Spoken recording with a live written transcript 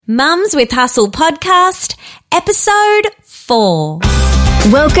Mums with Hustle podcast, episode 4.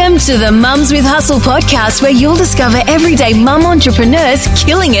 Welcome to the Mums with Hustle podcast, where you'll discover everyday mum entrepreneurs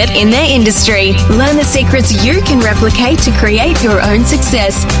killing it in their industry. Learn the secrets you can replicate to create your own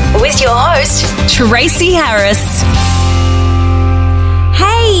success. With your host, Tracy Harris.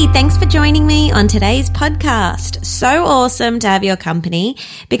 Hey, thanks for joining me on today's podcast. So awesome to have your company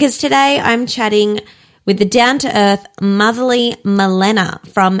because today I'm chatting with the down-to-earth, motherly Milena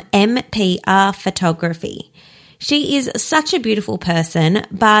from MPR Photography. She is such a beautiful person,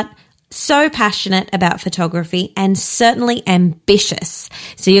 but so passionate about photography and certainly ambitious.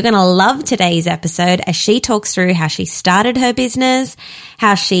 So you're going to love today's episode as she talks through how she started her business,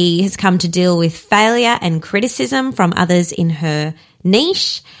 how she has come to deal with failure and criticism from others in her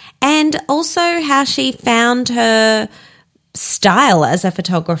niche, and also how she found her style as a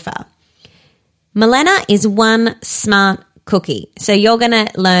photographer. Milena is one smart cookie, so you're going to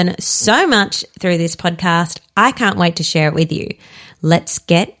learn so much through this podcast. I can't wait to share it with you. Let's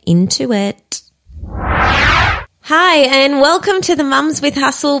get into it. Hi, and welcome to the Mums with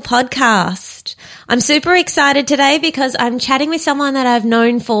Hustle podcast. I'm super excited today because I'm chatting with someone that I've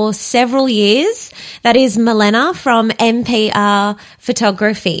known for several years. That is Milena from MPR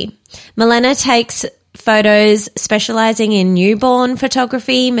Photography. Milena takes photos specializing in newborn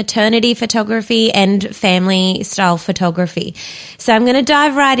photography, maternity photography, and family style photography. So I'm going to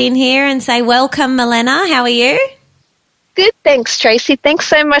dive right in here and say welcome, Milena. How are you? Good, thanks, Tracy. Thanks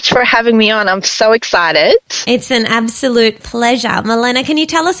so much for having me on. I'm so excited. It's an absolute pleasure. Milena, can you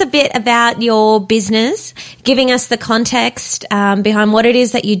tell us a bit about your business, giving us the context behind what it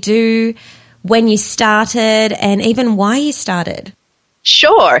is that you do, when you started, and even why you started?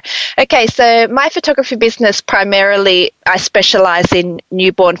 Sure. Okay, so my photography business, primarily I specialize in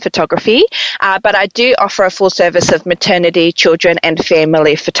newborn photography, but I do offer a full service of maternity, children and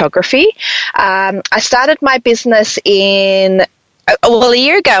family photography. I started my business a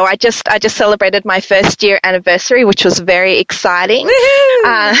year ago. I just celebrated my first year anniversary, which was very exciting.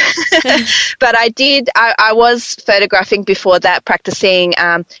 But I was photographing before that, practicing,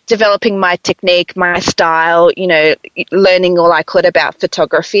 developing my technique, my style, learning all I could about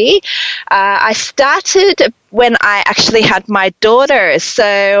photography. I started when I actually had my daughter.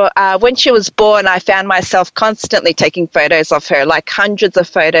 So when she was born, I found myself constantly taking photos of her, like hundreds of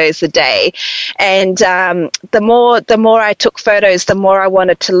photos a day. And the more I took photos, the more I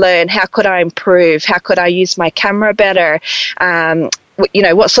wanted to learn. How could I improve? How could I use my camera better?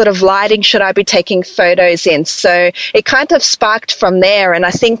 What sort of lighting should I be taking photos in? So it kind of sparked from there. And I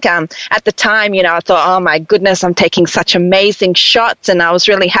think at the time, I thought, oh my goodness, I'm taking such amazing shots. And I was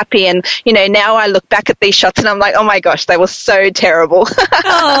really happy. And, now I look back at these shots and I'm like, oh my gosh, they were so terrible.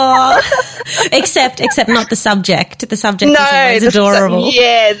 Except not the subject. The subject is always adorable.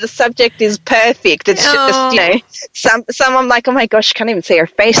 The subject is perfect. It's just, some I'm like, oh my gosh, I can't even see her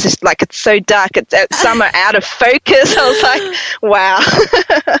face. It's like, it's so dark. Some are out of focus. I was like, wow.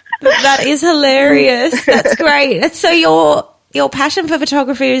 That is hilarious. That's great. So your passion for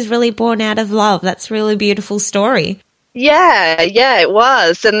photography is really born out of love. That's a really beautiful story. Yeah, it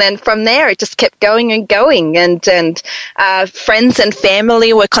was. And then from there, it just kept going and going. And friends and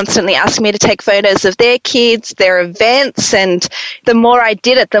family were constantly asking me to take photos of their kids, their events. And the more I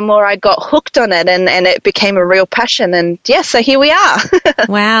did it, the more I got hooked on it. And it became a real passion. And so here we are.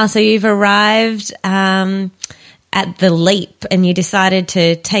 Wow. So you've arrived at the leap and you decided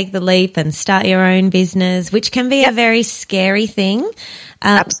to take the leap and start your own business, which can be a very scary thing.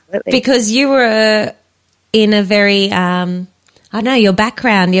 Absolutely. Because you were in a very, your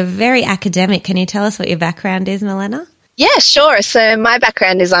background, you're very academic. Can you tell us what your background is, Milena? Yeah, sure. So my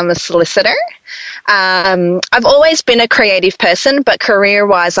background is I'm a solicitor. I've always been a creative person, but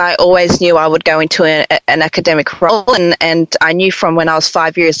career-wise, I always knew I would go into an academic role, and I knew from when I was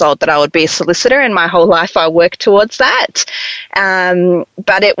 5 years old that I would be a solicitor, and my whole life I worked towards that.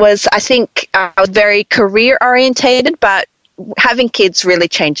 But it was, I think, I was very career-orientated, but having kids really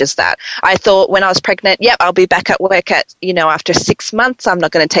changes that. I thought when I was pregnant, I'll be back at work after 6 months. I'm not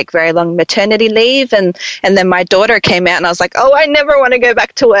going to take very long maternity leave. And then my daughter came out and I was like, oh, I never want to go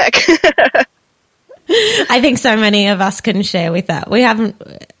back to work. I think so many of us can share with that. We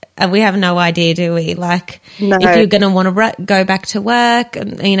have no idea, do we? Like, no. If you're going to want to go back to work,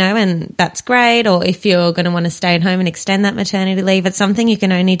 and that's great, or if you're going to want to stay at home and extend that maternity leave, it's something you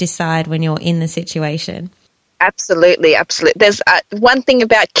can only decide when you're in the situation. Absolutely. There's one thing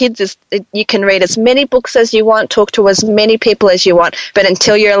about kids is you can read as many books as you want, talk to as many people as you want, but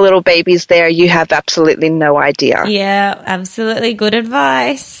until your little baby's there, you have absolutely no idea. Yeah, absolutely. Good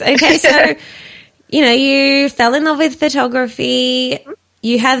advice. Okay, so, you fell in love with photography.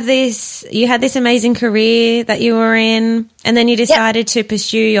 you had this amazing career that you were in, and then you decided to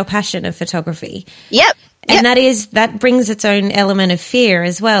pursue your passion of photography. Yep. And that brings its own element of fear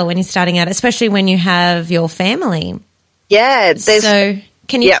as well when you're starting out, especially when you have your family. Yeah. So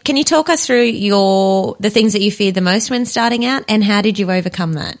can you talk us through the things that you feared the most when starting out, and how did you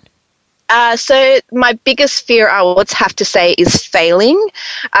overcome that? So my biggest fear, I would have to say, is failing.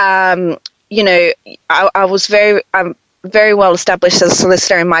 I was very well established as a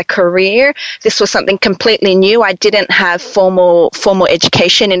solicitor in my career. This was something completely new. I didn't have formal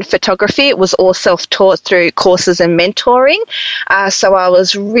education in photography. It was all self-taught through courses and mentoring. So I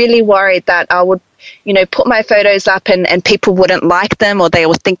was really worried that I would, put my photos up and people wouldn't like them, or they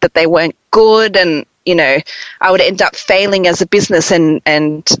would think that they weren't good, and I would end up failing as a business, and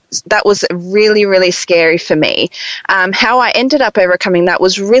that was really, really scary for me. How I ended up overcoming that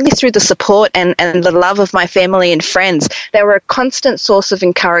was really through the support and the love of my family and friends. They were a constant source of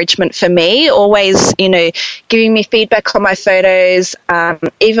encouragement for me, always, giving me feedback on my photos,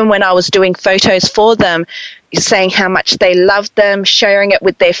 even when I was doing photos for them, saying how much they loved them, sharing it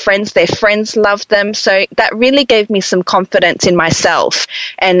with their friends loved them. So that really gave me some confidence in myself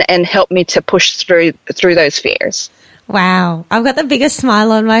and helped me to push through those fears. Wow. I've got the biggest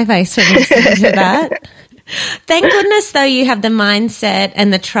smile on my face when listening to that. Thank goodness, though, you have the mindset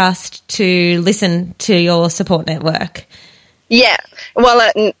and the trust to listen to your support network. Yeah.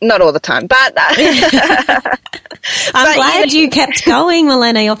 Well, not all the time, but I'm glad you kept going,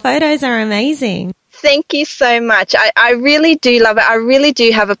 Milena. Your photos are amazing. Thank you so much. I really do love it. I really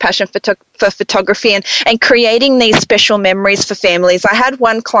do have a passion for photography and creating these special memories for families. I had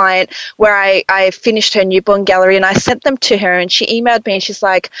one client where I finished her newborn gallery and I sent them to her, and she emailed me and she's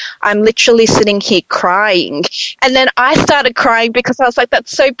like, I'm literally sitting here crying. And then I started crying because I was like,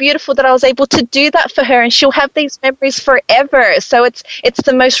 that's so beautiful that I was able to do that for her, and she'll have these memories forever. So it's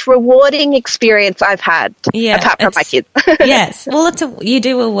the most rewarding experience I've had, apart from my kids. Yes. Well, you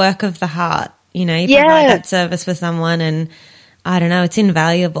do a work of the heart. You provide that service for someone, and I don't know, it's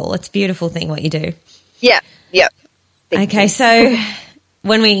invaluable. It's a beautiful thing what you do. Yeah. Okay, so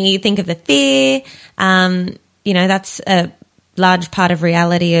when we think of the fear, that's a large part of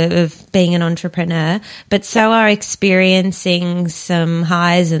reality of being an entrepreneur, but so are experiencing some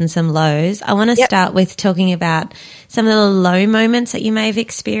highs and some lows. I want to start with talking about some of the low moments that you may have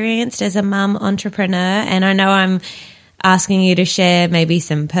experienced as a mum entrepreneur, and I know I'm asking you to share maybe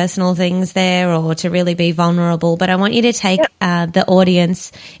some personal things there or to really be vulnerable, but I want you to take the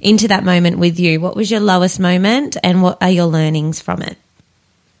audience into that moment with you. What was your lowest moment, and what are your learnings from it?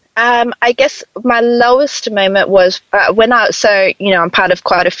 I guess my lowest moment was when I'm part of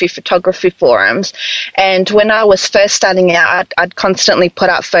quite a few photography forums, and when I was first starting out, I'd constantly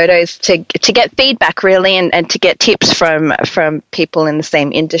put up photos to get feedback really and to get tips from people in the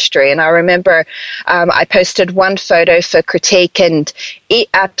same industry. And I remember I posted one photo for critique, and it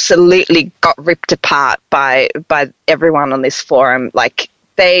absolutely got ripped apart by everyone on this forum. Like,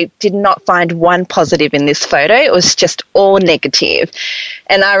 they did not find one positive in this photo. It was just all negative.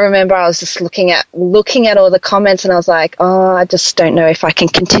 And I remember I was just looking at all the comments, and I was like, oh, I just don't know if I can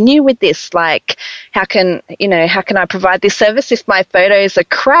continue with this. Like, how can I provide this service if my photos are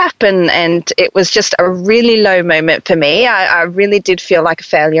crap? And it was just a really low moment for me. I really did feel like a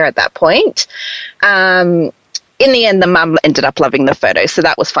failure at that point. In the end, the mum ended up loving the photo, so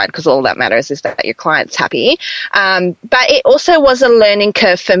that was fine, because all that matters is that your client's happy. But it also was a learning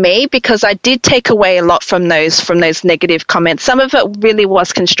curve for me, because I did take away a lot from those negative comments. Some of it really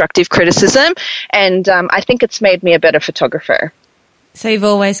was constructive criticism, and I think it's made me a better photographer. So you've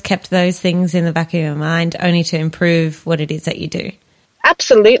always kept those things in the back of your mind, only to improve what it is that you do.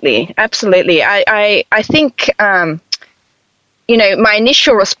 Absolutely. I think. My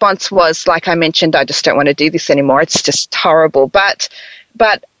initial response was, like I mentioned, I just don't want to do this anymore. It's just horrible. But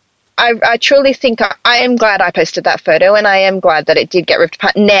I truly think I am glad I posted that photo, and I am glad that it did get ripped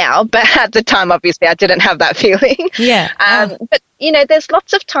apart now. But at the time, obviously, I didn't have that feeling. Yeah. But, there's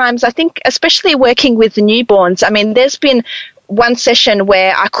lots of times, I think, especially working with newborns, I mean, there's been one session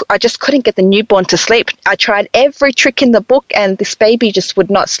where I just couldn't get the newborn to sleep. I tried every trick in the book, and this baby just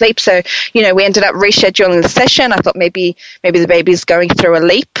would not sleep. So, we ended up rescheduling the session. I thought maybe the baby's going through a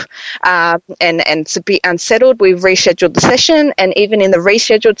leap, and to be unsettled, we rescheduled the session, and even in the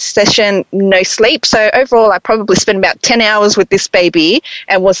rescheduled session, no sleep. So overall, I probably spent about 10 hours with this baby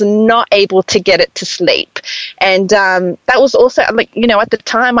and was not able to get it to sleep. And that was also, at the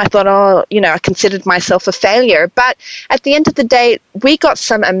time I thought, I considered myself a failure. But at the end of the day, we got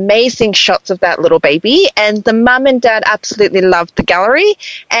some amazing shots of that little baby, and the mum and dad absolutely loved the gallery,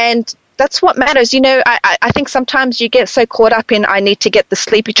 and that's what matters. I think sometimes you get so caught up in I need to get the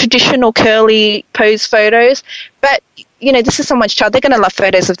sleepy, traditional curly pose photos. But, this is someone's child. They're going to love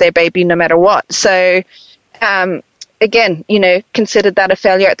photos of their baby no matter what. So, again, considered that a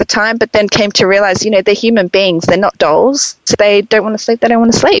failure at the time, but then came to realize, they're human beings. They're not dolls. So they don't want to sleep. They don't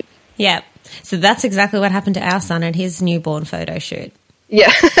want to sleep. Yeah. So that's exactly what happened to our son at his newborn photo shoot.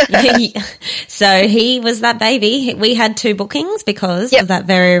 Yeah. So he was that baby. We had 2 bookings because of that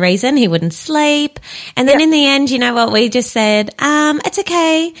very reason. He wouldn't sleep. And then in the end, you know what? We just said, it's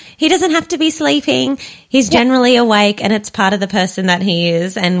okay. He doesn't have to be sleeping. He's generally awake, and it's part of the person that he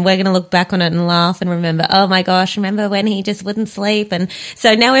is. And we're going to look back on it and laugh and remember, oh my gosh, remember when he just wouldn't sleep? And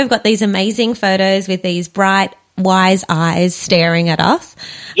so now we've got these amazing photos with these bright, wise eyes staring at us.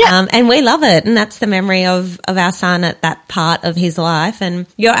 And we love it. And that's the memory of our son at that part of his life. And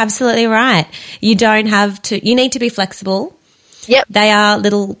you're absolutely right. You need to be flexible. Yep. They are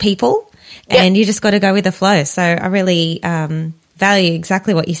little people and you just got to go with the flow. So I really value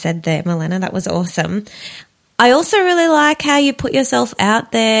exactly what you said there, Milena. That was awesome. I also really like how you put yourself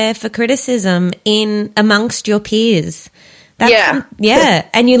out there for criticism amongst your peers.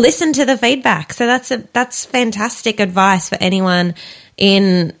 And you listen to the feedback. So that's fantastic advice for anyone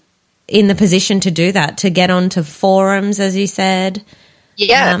in the position to do that, to get onto forums, as you said.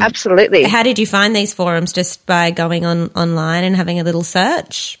 Yeah, absolutely. How did you find these forums? Just by going online and having a little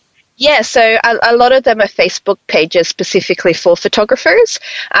search? Yeah, so a lot of them are Facebook pages specifically for photographers.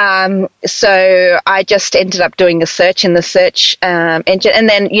 So I just ended up doing a search in the search engine. And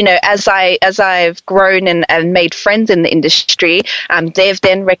then, as I've grown and made friends in the industry, they've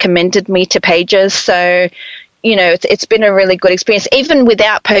then recommended me to pages. So, it's been a really good experience. Even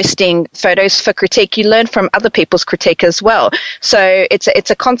without posting photos for critique, you learn from other people's critique as well. So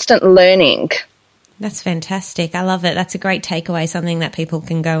it's a constant learning. That's fantastic. I love it. That's a great takeaway, something that people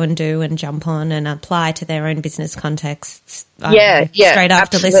can go and do and jump on and apply to their own business contexts. Straight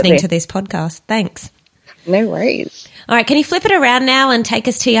after listening to this podcast. Thanks. No worries. All right. Can you flip it around now and take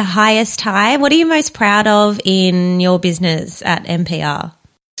us to your highest high? What are you most proud of in your business at MPR?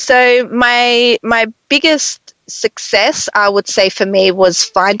 So my biggest success, I would say, for me was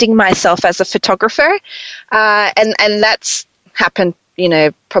finding myself as a photographer. And that's happened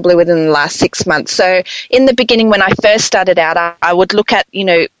probably within the last 6 months. So in the beginning, when I first started out, I would look at,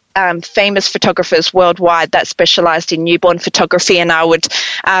 famous photographers worldwide that specialized in newborn photography, and I would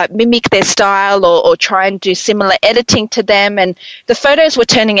mimic their style or try and do similar editing to them. And the photos were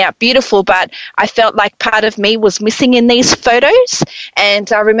turning out beautiful, but I felt like part of me was missing in these photos.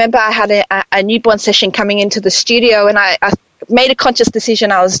 And I remember I had a newborn session coming into the studio, and I made a conscious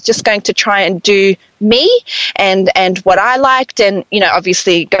decision. I was just going to try and do me and what I liked, and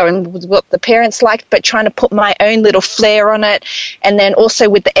obviously going with what the parents liked, but trying to put my own little flair on it, and then also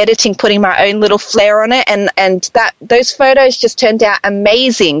with the editing putting my own little flair on it, and those photos just turned out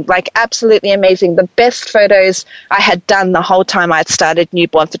amazing, like absolutely amazing. The best photos I had done the whole time I had started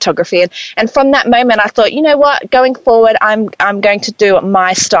newborn photography, and from that moment I thought, you know what, going forward I'm going to do it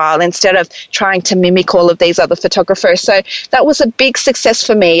my style instead of trying to mimic all of these other photographers. So that was a big success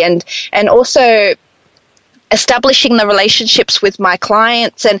for me, and also establishing the relationships with my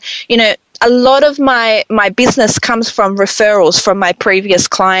clients. And a lot of my business comes from referrals from my previous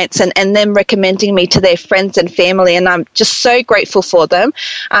clients and them recommending me to their friends and family, and I'm just so grateful for them.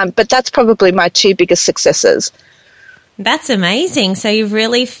 But that's probably my 2 biggest successes. That's amazing. So you've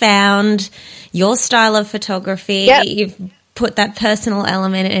really found your style of photography. Yep. You've put that personal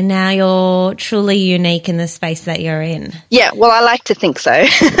element, and now you're truly unique in the space that you're in. Yeah, well, I like to think so.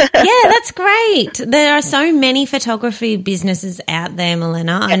 Yeah, that's great. There are so many photography businesses out there,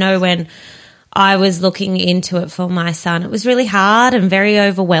 Milena. Yes. I know when I was looking into it for my son, it was really hard and very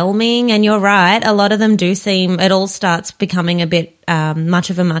overwhelming. And you're right, a lot of them do seem, it all starts becoming a bit much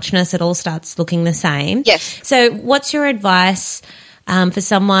of a muchness. It all starts looking the same. Yes. So what's your advice for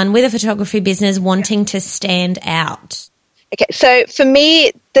someone with a photography business wanting to stand out? Okay, so for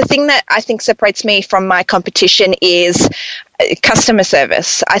me, the thing that I think separates me from my competition is customer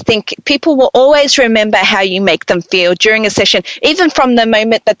service. I think people will always remember how you make them feel during a session, even from the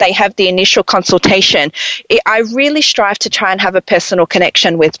moment that they have the initial consultation. I really strive to try and have a personal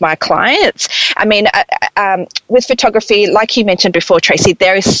connection with my clients. I mean, with photography, like you mentioned before, Tracy,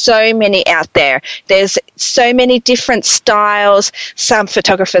 there is so many out there. There's so many different styles. Some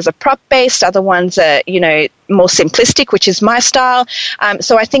photographers are prop-based, other ones are, more simplistic, which is my style.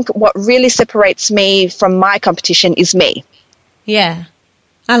 So I think what really separates me from my competition is me. Yeah,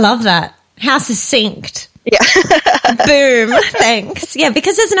 I love that. How succinct. Yeah. Boom. Thanks. Yeah,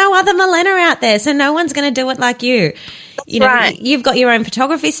 because there's no other Milena out there, so no one's going to do it like you. right. You've got your own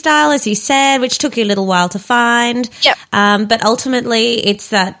photography style, as you said, which took you a little while to find. Yep. But ultimately, it's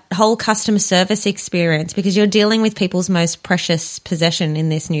that whole customer service experience because you're dealing with people's most precious possession in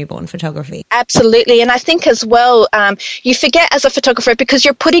this newborn photography. Absolutely. And I think as well, you forget as a photographer because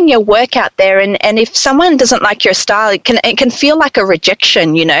you're putting your work out there and if someone doesn't like your style, it can feel like a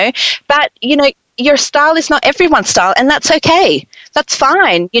rejection, But, your style is not everyone's style, and that's okay. That's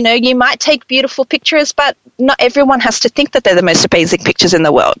fine. You might take beautiful pictures, but not everyone has to think that they're the most amazing pictures in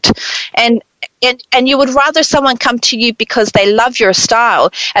the world. And you would rather someone come to you because they love your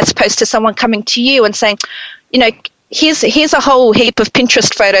style as opposed to someone coming to you and saying, here's a whole heap of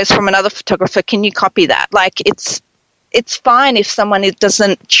Pinterest photos from another photographer. Can you copy that? Like, it's fine if someone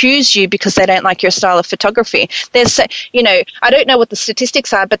doesn't choose you because they don't like your style of photography. There's, I don't know what the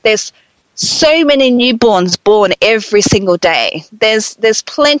statistics are, but there's so many newborns born every single day. There's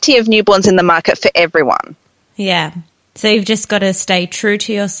plenty of newborns in the market for everyone. Yeah. So you've just got to stay true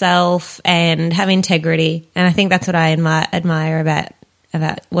to yourself and have integrity. And I think that's what I admire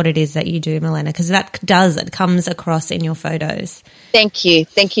about what it is that you do, Milena, because it comes across in your photos. Thank you.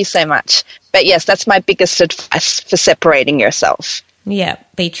 Thank you so much. But yes, that's my biggest advice for separating yourself. Yeah.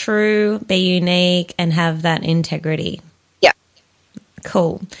 Be true, be unique, and have that integrity.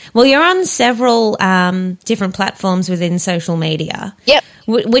 Cool. Well, you're on several different platforms within social media. Yep.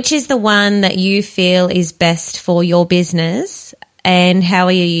 Which is the one that you feel is best for your business, and how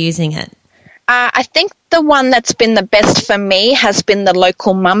are you using it? I think the one that's been the best for me has been the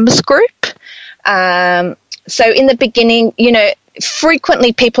local mums group. So in the beginning,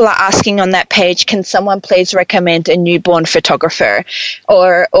 frequently people are asking on that page, can someone please recommend a newborn photographer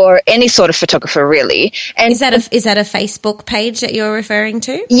or any sort of photographer really? And is that a Facebook page that you're referring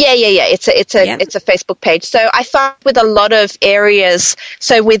to? Yeah. It's a Facebook page. So I find with a lot of areas,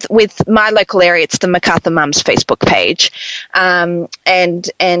 so with my local area, it's the MacArthur Mums Facebook page.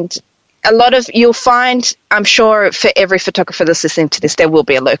 And a lot of, you'll find, I'm sure for every photographer that's listening to this, there will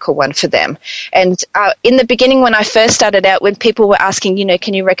be a local one for them. And in the beginning, when I first started out, when people were asking,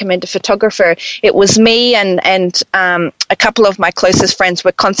 can you recommend a photographer? It was me and a couple of my closest friends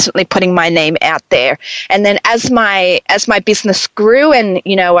were constantly putting my name out there. And then as my business grew and,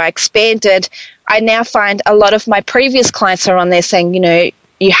 I expanded, I now find a lot of my previous clients are on there saying,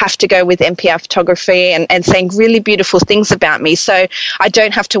 you have to go with MPR photography and saying really beautiful things about me. So I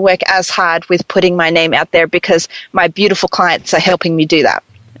don't have to work as hard with putting my name out there because my beautiful clients are helping me do that.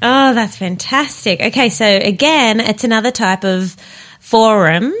 Oh, that's fantastic. Okay, so again, it's another type of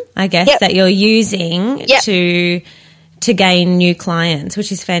forum, I guess, that you're using to gain new clients,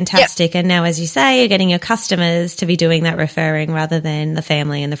 which is fantastic. And now, as you say, you're getting your customers to be doing that referring rather than the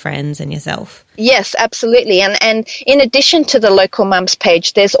family and the friends and yourself. Yes, absolutely. And in addition to the local mums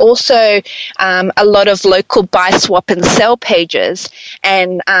page, there's also a lot of local buy, swap and sell pages.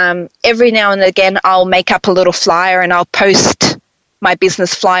 And every now and again, I'll make up a little flyer and I'll post my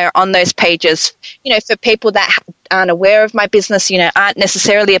business flyer on those pages, for people that aren't aware of my business, aren't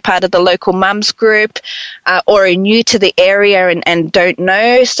necessarily a part of the local mums group or are new to the area and don't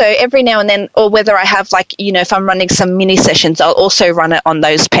know. So every now and then, or whether I have if I'm running some mini sessions, I'll also run it on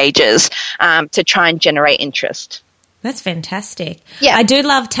those pages to try and generate interest. That's fantastic. Yeah. I do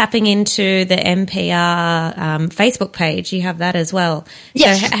love tapping into the MPR Facebook page. You have that as well.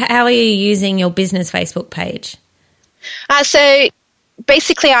 Yes. So how are you using your business Facebook page? So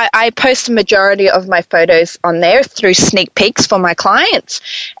basically, I post the majority of my photos on there through sneak peeks for my clients.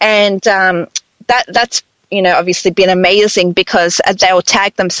 And that's, obviously been amazing because they'll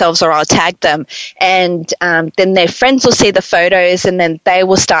tag themselves or I'll tag them. And then their friends will see the photos and then they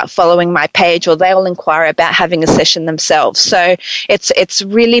will start following my page or they'll inquire about having a session themselves. So it's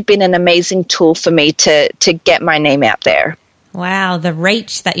really been an amazing tool for me to get my name out there. Wow, the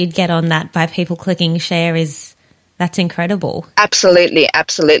reach that you'd get on that by people clicking share that's incredible. Absolutely.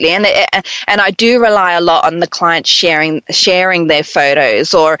 And I do rely a lot on the clients sharing their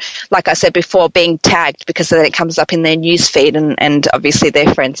photos or, like I said before, being tagged because then it comes up in their news feed and obviously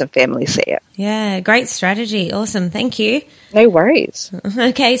their friends and family see it. Yeah, great strategy. Awesome. Thank you. No worries.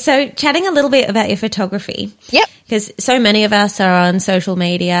 Okay, so chatting a little bit about your photography. Yep. Because so many of us are on social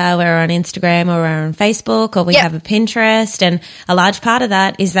media, we're on Instagram or we're on Facebook or we have a Pinterest, and a large part of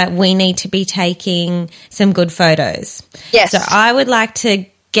that is that we need to be taking some good photos. Yes. So I would like to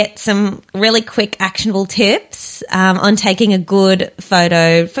get some really quick actionable tips on taking a good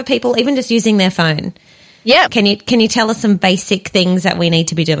photo for people, even just using their phone. Yeah. Can you tell us some basic things that we need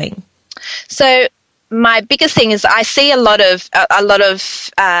to be doing? So my biggest thing is I see a lot of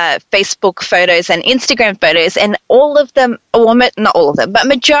Facebook photos and Instagram photos, and all of them, or not all of them, but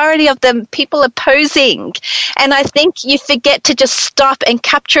majority of them, people are posing. And I think you forget to just stop and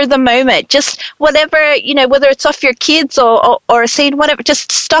capture the moment. Just whatever, whether it's off your kids or a scene, whatever,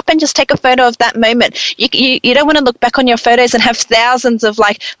 just stop and just take a photo of that moment. You don't want to look back on your photos and have thousands of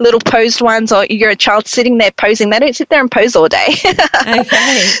like little posed ones, or you're a child sitting there posing. They don't sit there and pose all day.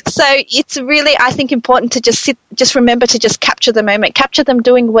 Okay. So it's really, I think, important to just remember to just capture the moment, capture them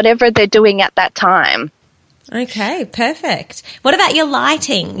doing whatever they're doing at that time. Okay, perfect. What about your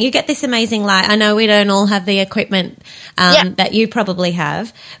lighting? You get this amazing light. I know we don't all have the equipment that you probably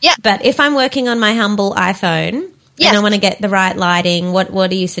have. Yeah. But if I'm working on my humble iPhone and I want to get the right lighting, what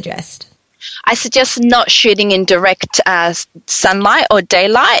do you suggest? I suggest not shooting in direct sunlight or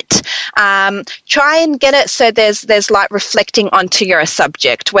daylight. Try and get it so there's light reflecting onto your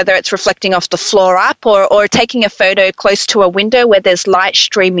subject, whether it's reflecting off the floor up or taking a photo close to a window where there's light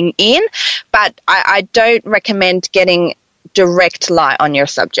streaming in. But I don't recommend getting direct light on your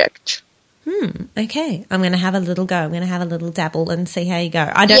subject. Okay. I'm going to have a little go. I'm going to have a little dabble and see how you go.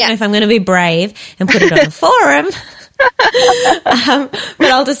 I don't know if I'm going to be brave and put it on a forum.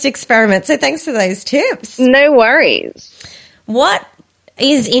 But I'll just experiment. So thanks for those tips. No worries. What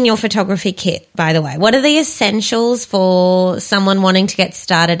is in your photography kit, by the way? What are the essentials for someone wanting to get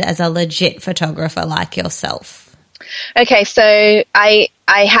started as a legit photographer like yourself? Okay, so I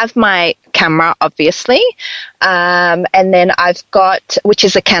have my camera, obviously, and then I've got, which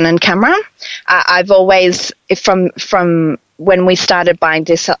is a Canon camera. I've always, from when we started buying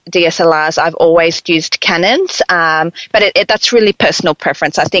DSLRs, I've always used Canons, but that's really personal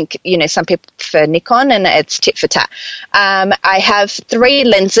preference. I think, some people prefer Nikon, and it's tit for tat. I have 3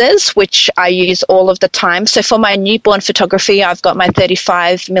 lenses, which I use all of the time. So for my newborn photography, I've got my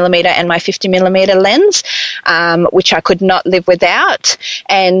 35mm and my 50mm lens, which I could not live without.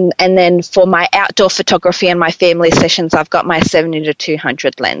 And then for my outdoor photography and my family sessions, I've got my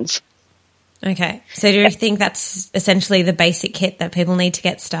 70-200 lens. Okay. So do you think that's essentially the basic kit that people need to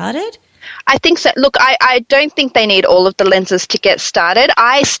get started? I think so. Look, I don't think they need all of the lenses to get started.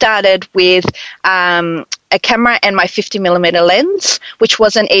 I started with a camera and my 50mm lens, which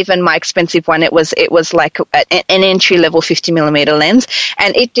wasn't even my expensive one. It was like an entry-level 50mm lens,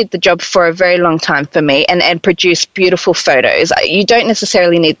 and it did the job for a very long time for me and produced beautiful photos. You don't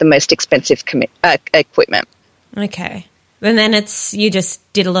necessarily need the most expensive equipment. Okay. And then you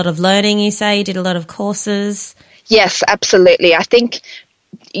just did a lot of learning, you say? You did a lot of courses? Yes, absolutely. I think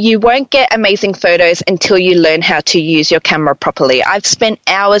you won't get amazing photos until you learn how to use your camera properly. I've spent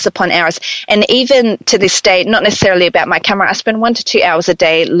hours upon hours, and even to this day, not necessarily about my camera, I spend 1 to 2 hours a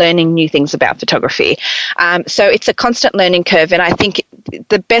day learning new things about photography. So it's a constant learning curve, and I think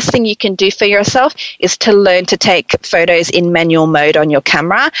the best thing you can do for yourself is to learn to take photos in manual mode on your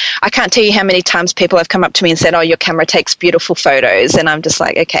camera. I can't tell you how many times people have come up to me and said, "Oh, your camera takes beautiful photos," and I'm just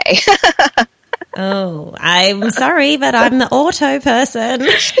like, okay. Oh, I'm sorry, but I'm the auto person.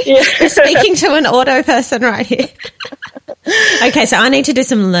 You're speaking to an auto person right here. Okay, so I need to do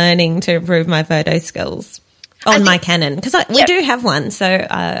some learning to improve my photo skills on my Canon, because we do have one, so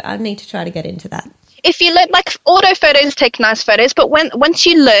I need to try to get into that. If you learn, like, auto photos take nice photos, but once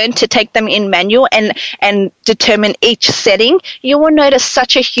you learn to take them in manual and determine each setting, you will notice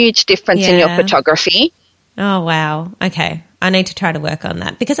such a huge difference in your photography. Oh, wow. Okay. I need to try to work on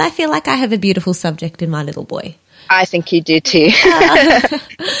that, because I feel like I have a beautiful subject in my little boy. I think you do too.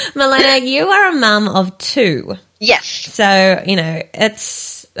 Milena, you are a mum of 2. Yes. So,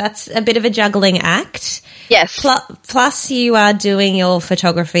 that's a bit of a juggling act. Yes. Plus you are doing your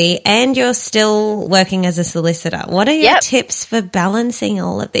photography and you're still working as a solicitor. What are your tips for balancing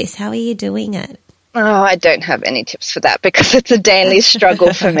all of this? How are you doing it? Oh, I don't have any tips for that, because it's a daily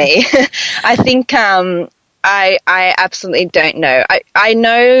struggle for me. I think I absolutely don't know. I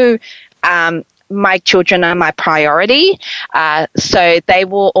know my children are my priority, so they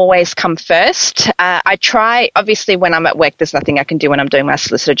will always come first. I try, obviously when I'm at work, there's nothing I can do when I'm doing my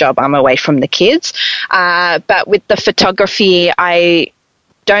solicitor job. I'm away from the kids. But with the photography, I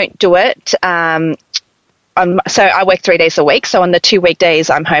don't do it. So I work 3 days a week. So on the 2 weekdays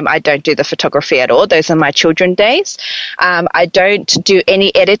I'm home, I don't do the photography at all. Those are my children days. I don't do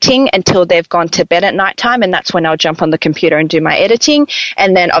any editing until they've gone to bed at nighttime, and that's when I'll jump on the computer and do my editing.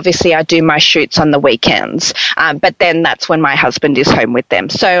 And then obviously I do my shoots on the weekends. But then that's when my husband is home with them.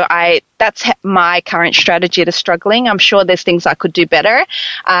 So that's my current strategy to struggling. I'm sure there's things I could do better.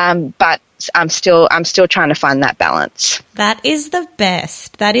 But I'm still trying to find that balance. That is the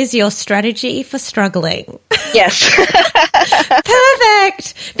best. That is your strategy for struggling. Yes.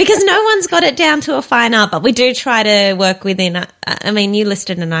 Perfect. Because no one's got it down to a fine art, but we do try to work within, I mean, you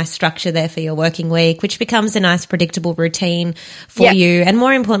listed a nice structure there for your working week, which becomes a nice predictable routine for you, and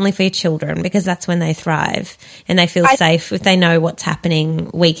more importantly for your children, because that's when they thrive and they feel safe if they know what's happening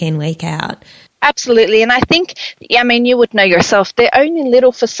week in, week out. Absolutely. And I think, I mean, you would know yourself, they're only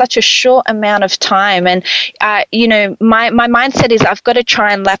little for such a short amount of time. And, you know, my mindset is I've got to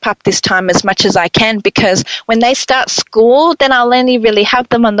try and lap up this time as much as I can, because when they start school, then I'll only really have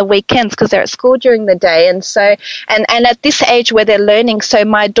them on the weekends because they're at school during the day. And so, and at this age where they're learning, so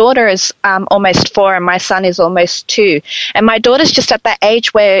my daughter is almost 4 and my son is almost 2. And my daughter's just at that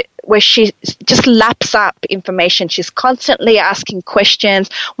age where she just laps up information. She's constantly asking questions,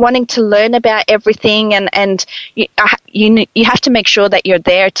 wanting to learn about everything, and you have to make sure that you're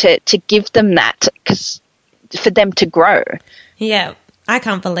there to give them that, because for them to grow. Yeah, I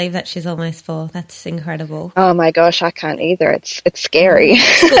can't believe that she's almost 4. That's incredible. Oh my gosh, I can't either. It's scary.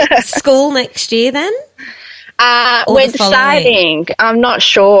 School next year then? We're deciding. I'm not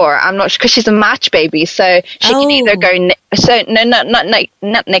sure because she's a March baby, so she can either go.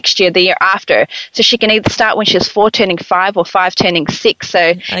 Not next year, the year after. So she can either start when she's 4 turning 5 or 5 turning 6.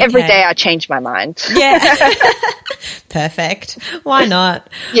 So every day I change my mind. Yeah, perfect. Why not?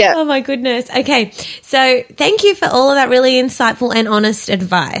 Yeah. Oh my goodness. Okay, so thank you for all of that really insightful and honest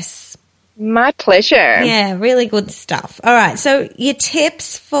advice. My pleasure. Yeah, really good stuff. All right, so your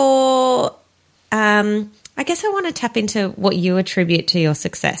tips for. I guess I want to tap into what you attribute to your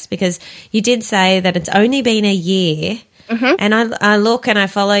success, because you did say that it's only been a year, and I look and I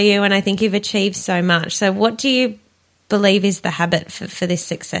follow you and I think you've achieved so much. So what do you believe is the habit for this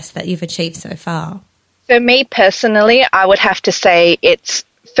success that you've achieved so far? For me personally, I would have to say it's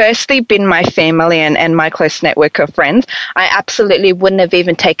firstly been my family and my close network of friends. I absolutely wouldn't have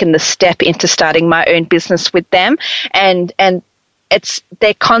even taken the step into starting my own business with them, and it's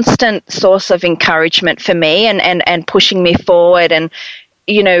their constant source of encouragement for me and pushing me forward, and,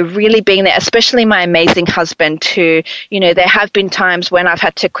 you know, really being there, especially my amazing husband who, you know, there have been times when I've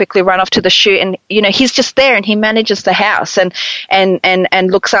had to quickly run off to the shoot, and, you know, he's just there and he manages the house and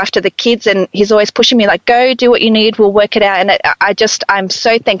looks after the kids, and he's always pushing me like, go do what you need, we'll work it out. And I'm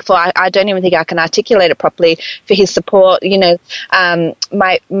so thankful. I don't even think I can articulate it properly for his support. You know,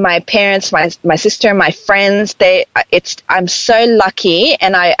 my parents, my sister and my friends, I'm so lucky,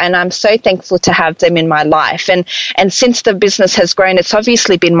 and I'm so thankful to have them in my life. And since the business has grown, it's obviously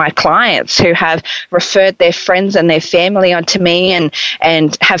been my clients who have referred their friends and their family onto me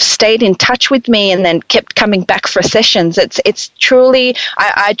and have stayed in touch with me and then kept coming back for sessions. It's truly,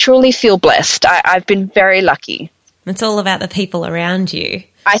 I truly feel blessed. I've been very lucky. It's all about the people around you.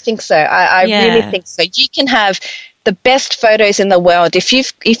 I think so. I really think so. You can have the best photos in the world. If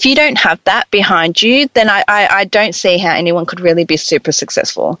you don't have that behind you, then I don't see how anyone could really be super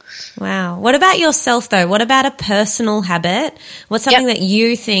successful. Wow. What about yourself though? What about a personal habit? What's something that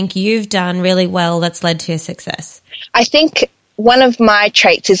you think you've done really well that's led to your success? I think one of my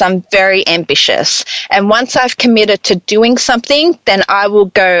traits is I'm very ambitious. And once I've committed to doing something, then I will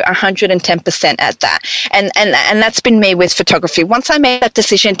go 110% at that. And that's been me with photography. Once I made that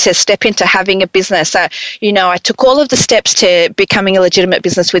decision to step into having a business, you know, I took all of the steps to becoming a legitimate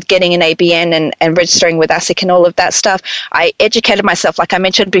business with getting an ABN and registering with ASIC and all of that stuff. I educated myself. Like I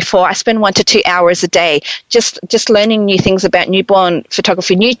mentioned before, I spend 1 to 2 hours a day just learning new things about newborn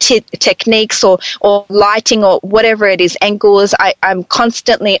photography, new techniques or lighting or whatever it is, angles. I'm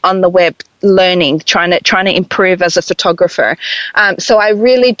constantly on the web learning, trying to improve as a photographer. So I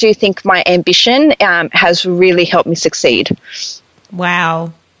really do think my ambition has really helped me succeed.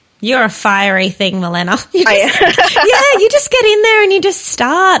 Wow. You're a fiery thing, Milena. You just get in there and you just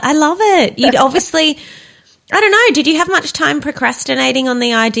start. I love it. You'd obviously, I don't know, did you have much time procrastinating on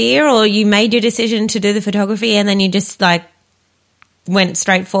the idea, or you made your decision to do the photography and then you just like went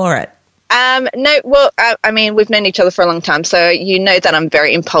straight for it? No, well, I mean, we've known each other for a long time, so you know that I'm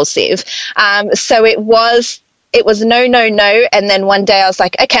very impulsive. So it was no, and then one day I was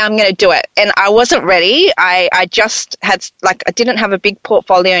like, okay, I'm going to do it. And I wasn't ready. I just had, like, I didn't have a big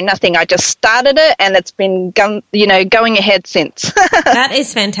portfolio, nothing. I just started it, and it's been, going ahead since. That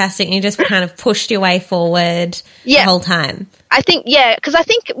is fantastic. You just kind of pushed your way forward the whole time. I think, because I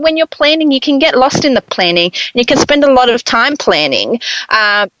think when you're planning, you can get lost in the planning and you can spend a lot of time planning.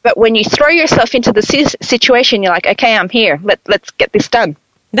 But when you throw yourself into the situation, you're like, okay, I'm here. Let's get this done.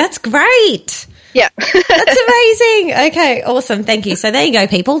 That's great. Yeah. That's amazing. Okay, awesome. Thank you. So there you go,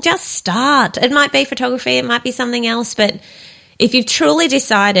 people. Just start. It might be photography. It might be something else, but if you've truly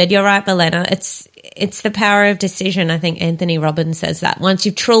decided, you're right, Milena, it's the power of decision. I think Anthony Robbins says that. Once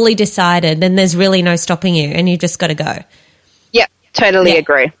you've truly decided, then there's really no stopping you and you've just got to go. Yep, totally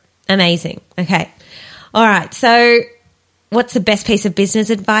agree. Amazing. Okay. All right. So what's the best piece of business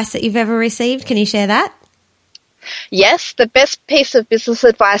advice that you've ever received? Can you share that? Yes, the best piece of business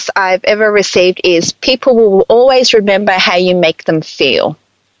advice I've ever received is people will always remember how you make them feel.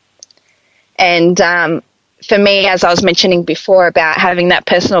 And for me, as I was mentioning before about having that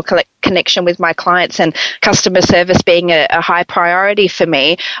personal connection with my clients and customer service being a high priority for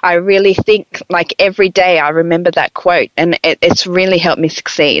me, I really think like every day I remember that quote, and it's really helped me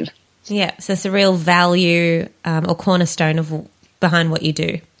succeed. Yeah, so it's a real value or cornerstone behind what you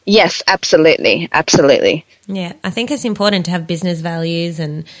do. Yes, absolutely. Absolutely. Yeah, I think it's important to have business values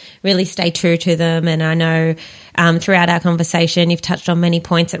and really stay true to them. And I know throughout our conversation, you've touched on many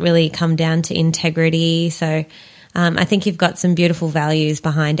points that really come down to integrity. So I think you've got some beautiful values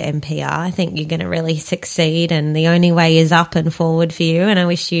behind MPR. I think you're going to really succeed, and the only way is up and forward for you. And I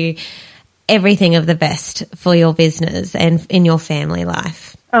wish you everything of the best for your business and in your family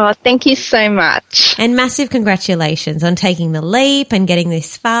life. Oh, thank you so much. And massive congratulations on taking the leap and getting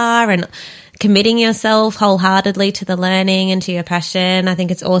this far and committing yourself wholeheartedly to the learning and to your passion. I think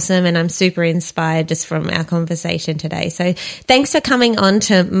it's awesome, and I'm super inspired just from our conversation today. So thanks for coming on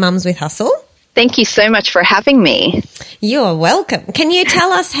to Mums with Hustle. Thank you so much for having me. You're welcome. Can you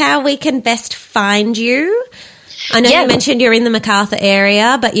tell us how we can best find you? I know you mentioned you're in the MacArthur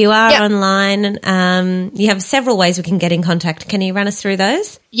area, but you are online. You have several ways we can get in contact. Can you run us through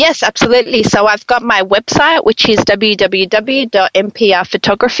those? Yes, absolutely. So I've got my website, which is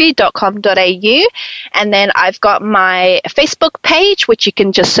www.mprphotography.com.au. And then I've got my Facebook page, which you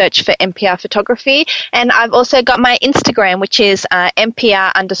can just search for MPR Photography. And I've also got my Instagram, which is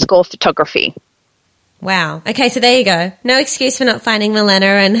MPR_photography. Wow. Okay, so there you go. No excuse for not finding Milena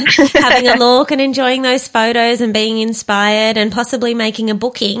and having a look and enjoying those photos and being inspired and possibly making a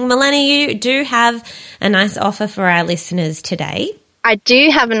booking. Milena, you do have a nice offer for our listeners today. I do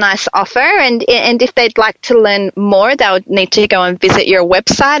have a nice offer, and if they'd like to learn more, they'll need to go and visit your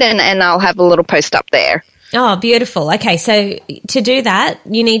website, and I'll have a little post up there. Oh, beautiful. Okay, so to do that,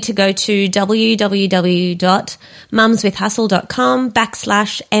 you need to go to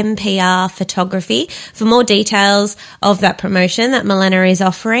www.mumswithhustle.com/MPR photography for more details of that promotion that Milena is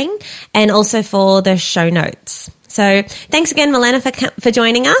offering, and also for the show notes. So thanks again, Milena, for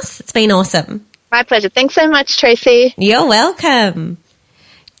joining us. It's been awesome. My pleasure. Thanks so much, Tracy. You're welcome.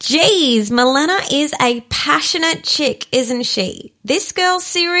 Geez, Milena is a passionate chick, isn't she? This girl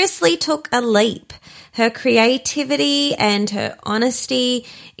seriously took a leap. Her creativity and her honesty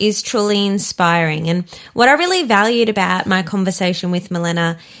is truly inspiring. And what I really valued about my conversation with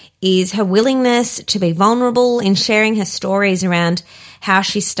Milena is her willingness to be vulnerable in sharing her stories around how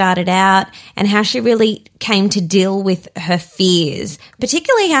she started out and how she really came to deal with her fears,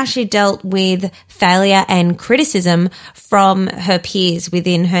 particularly how she dealt with failure and criticism from her peers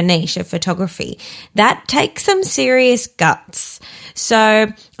within her niche of photography. That takes some serious guts. So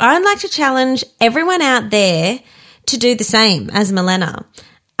I'd like to challenge everyone out there to do the same as Milena.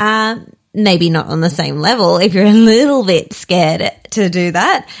 Maybe not on the same level if you're a little bit scared to do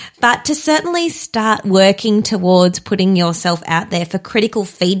that, but to certainly start working towards putting yourself out there for critical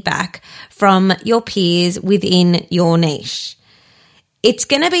feedback from your peers within your niche. It's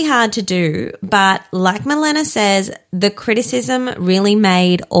going to be hard to do, but like Milena says, the criticism really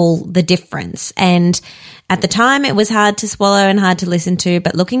made all the difference. And at the time, it was hard to swallow and hard to listen to,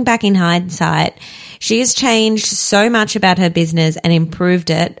 but looking back in hindsight, she has changed so much about her business and improved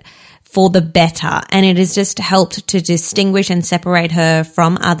it for the better. And it has just helped to distinguish and separate her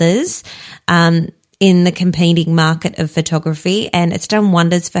from others in the competing market of photography. And it's done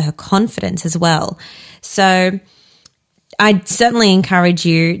wonders for her confidence as well. So I'd certainly encourage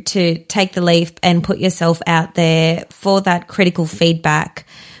you to take the leap and put yourself out there for that critical feedback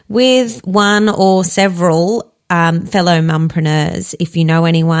with one or several fellow mumpreneurs. If you know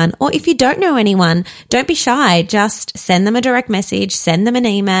anyone, or if you don't know anyone, don't be shy. Just send them a direct message, send them an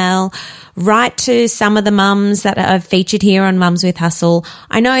email, write to some of the mums that I've featured here on Mums with Hustle.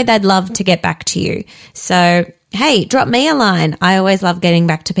 I know they'd love to get back to you. So, hey, drop me a line. I always love getting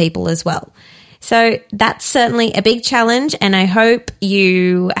back to people as well. So that's certainly a big challenge, and I hope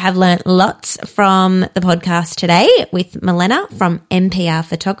you have learnt lots from the podcast today with Milena from MPR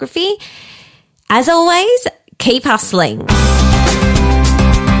Photography. As always, keep hustling.